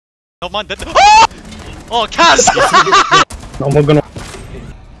Don't mind that. Oh, Kaz! No, I'm gonna.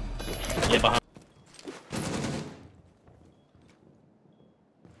 Yeah, behind.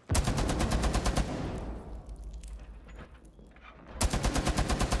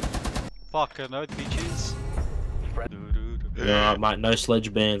 Fucking no beaches. Yeah, mate, no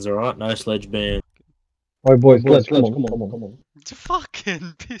sledge bands, alright? No sledge bands. Alright, boys, let's come on.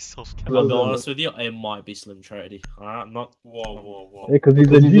 Fucking piss off, Kaz. I'll be honest with you, it might be Slim Trady. Alright, I'm not. Whoa. Yeah, because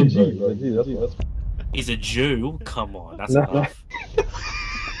he's a G, bro. That's He's a Jew? Come on, that's No. enough.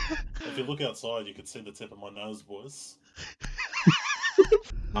 If you look outside, you can see the tip of my nose, boys.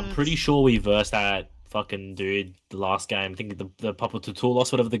 I'm pretty sure we versed that fucking dude the last game. I think the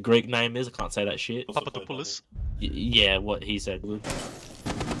Papatoulos, whatever the Greek name is. I can't say that shit. Papatopoulos. Yeah, what he said.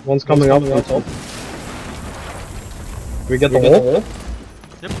 One's coming up on top. We get the wall?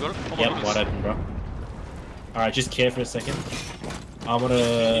 Yep, got it. Oh my Yep, goodness. wide open, bro. Alright, just care for a second. I'm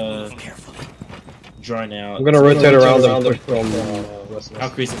gonna drone out. I'm gonna rotate around and push from west.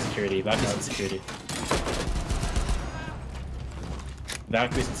 Valkyrie's in security. Valkyrie's in security.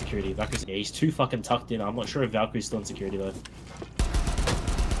 Valkyrie's in security. Valkyrie's... Yeah, he's too fucking tucked in. I'm not sure if Valkyrie's still in security though.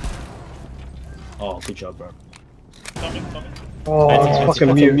 Oh, good job, bro. Coming. Oh,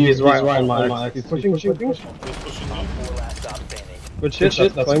 fucking mute. He's right on my He's pushing. He's pushing up. Good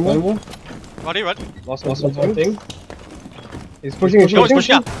shit, that's Claymore. Ready, right? Last thing. He's pushing. Go, he's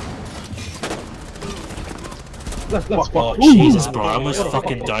pushing up. Left. Oh, Jesus, bro. I almost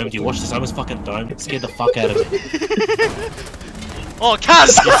fucking domed you. Watch this. I almost fucking domed. It scared the fuck out of me. Oh,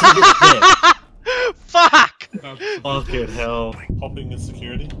 Kaz! Fuck! Fucking hell. Hopping in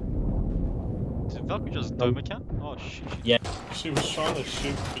security. Did Valkyrie just dome account? Oh shit. Yeah. She was trying to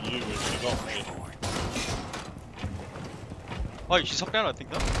shoot for you and she got me. Oh, she's hopped down, I think,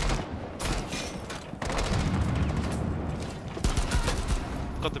 though.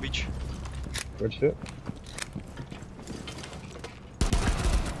 Got the beach. Good shit.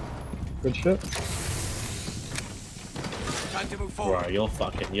 Bro, you're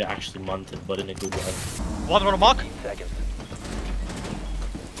actually munted, but in a good way. One on a mark.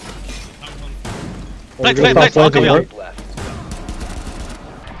 Oh, Plate, I'll come here.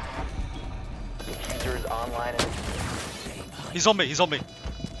 He's on me. He's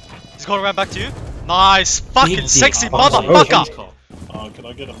going around back to you. Nice, fucking sexy motherfucker! Can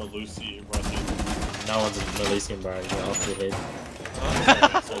I get a Malusi right here? No one's releasing him, bro. You're off your head.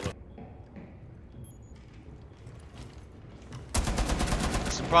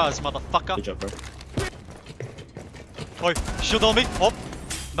 Surprise, motherfucker. Good job, bro. Oi, shield on me. Oh,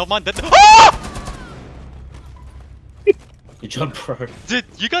 no mind that. Ah! Good job, bro. Dude,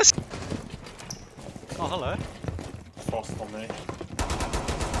 you guys. Oh, hello. Frost on me.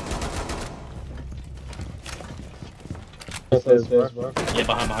 Yeah,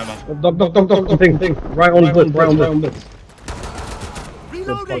 behind. Dog, thing. Right on blitz.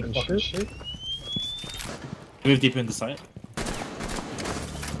 Reloading. Shit. Move deeper in the site.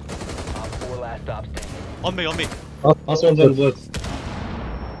 On me. Last one's on blitz.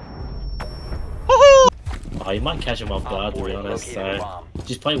 Oh, you might catch him off guard, to be honest, so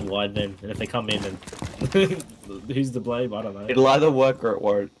just play wide then, and if they come in, then who's the blame? I don't know. It'll either work or it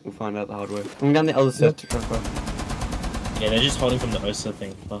won't. We'll find out the hard way. I'm down the other side to transfer. Yeah, they're just holding from the OSA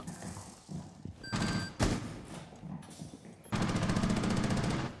thing. Fuck.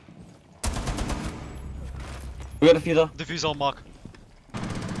 We got a few though. Diffuse on mark.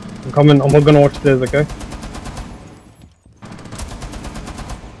 I'm coming. I'm not gonna watch this, okay?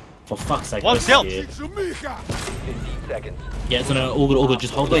 For fuck's sake. One's down. Yeah, 15 seconds. it's all good.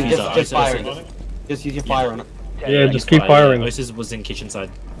 Just hold the Just fuser. fire. Just use your fire on it. Yeah, just keep firing. OSA was in kitchen side.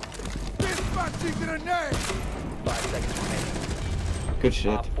 Dispatching grenade! 5 seconds remaining. Good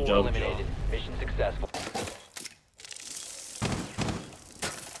shit. Op 4 Job. eliminated. Mission successful.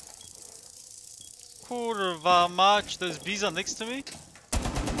 Kurwa mać, there's Biza next to me.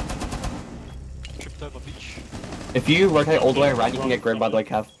 Tripped over beach. If you rotate all the way around, you can get grabbed by the like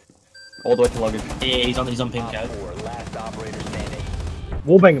half. All the way to luggage. Yeah, he's on pink, Op Cav. 4, last operator standing.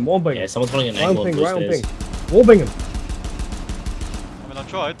 Wallbang him. Yeah, someone's putting an Right angle on on ping, right on stairs. ping. Wallbang him. I mean, I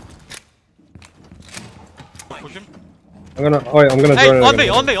tried. Push him. I'm gonna join Hey, it.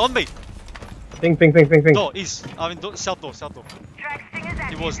 on me! Ping. Door, east. I mean, south door.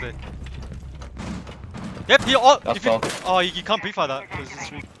 He was there. Yep, That's all. Oh, you can't pre-fire that, because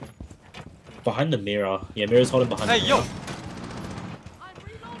it's weak. Behind the mirror. Yeah, mirror's holding behind Hey, the yo! mirror.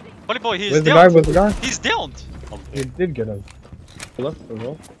 Buddy boy, he's Where's down. the guy? He's downed! He did get him. Left as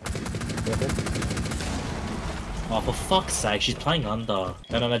well. Oh, for fuck's sake, she's playing under.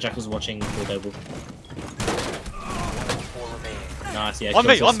 No, Jack was watching full table. 4 remaining. Nice, yeah. On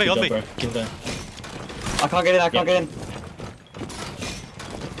me, kill on me, Sesh. on Good me. job, bro. Kill them. I can't get in, I can't get in.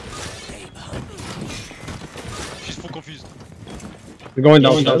 She's full confused. We're going Yeah,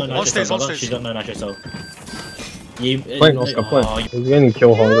 she's got downstairs. no nitro Upstairs, cell, brother. upstairs. She's got no nitro cell. You, Point, Oscar, point. oh, He's getting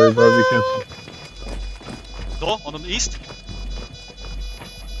kill hungry, bro. Be careful. Door on the east.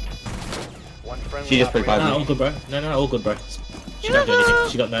 One friendly She just operator. all good, bro. No, all good, bro. She don't do anything.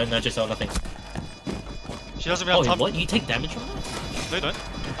 She got no nitro cell, nothing. She doesn't even Oh, have time. what? You take damage from that? No, you don't.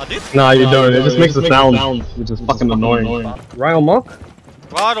 I did. Nah, you don't. It no, just it makes just a sound, which is fucking annoying. Right on mark?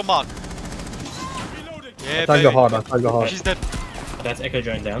 Right on mark. Yeah, I tagged her baby. hard, I tagged her hard. She's dead. That's Echo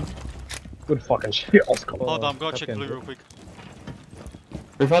drone down. Good fucking shit, Oscar. Hold on, I'm gonna check Fucking- blue real quick.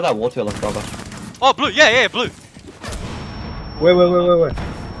 We've had that water, let's go, bro. Oh, blue. Yeah, blue. Wait.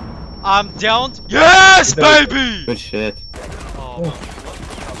 I'm down. Yes, Dead. baby. Good shit. Oh, man.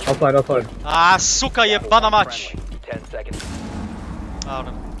 Outside. Ah, suka jebana mać. 10 seconds. I don't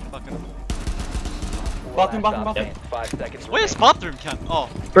know. Fucking. Bathroom. 5 seconds. Where's remaining. bathroom, Ken? Oh,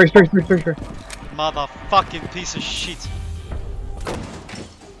 Straight. motherfucking piece of shit.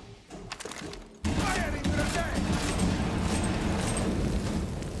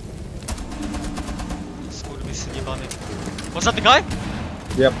 Skurwysyn jebany. Was that the guy?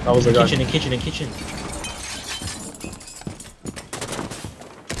 Yep, that was the guy. Kitchen.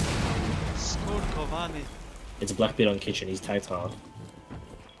 Skurkowany. It's a Blackbeard on kitchen. He's tagged hard.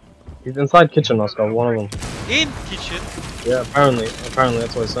 He's inside kitchen, Oscar, one of them. In kitchen? Yeah, apparently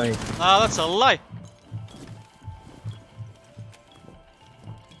that's what he's saying. Ah, that's a lie.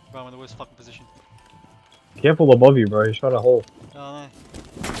 Bro, I'm in the worst fucking position. Careful above you, bro. He shot a hole. Oh, no.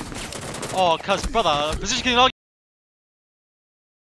 Oh, cuz, brother, position can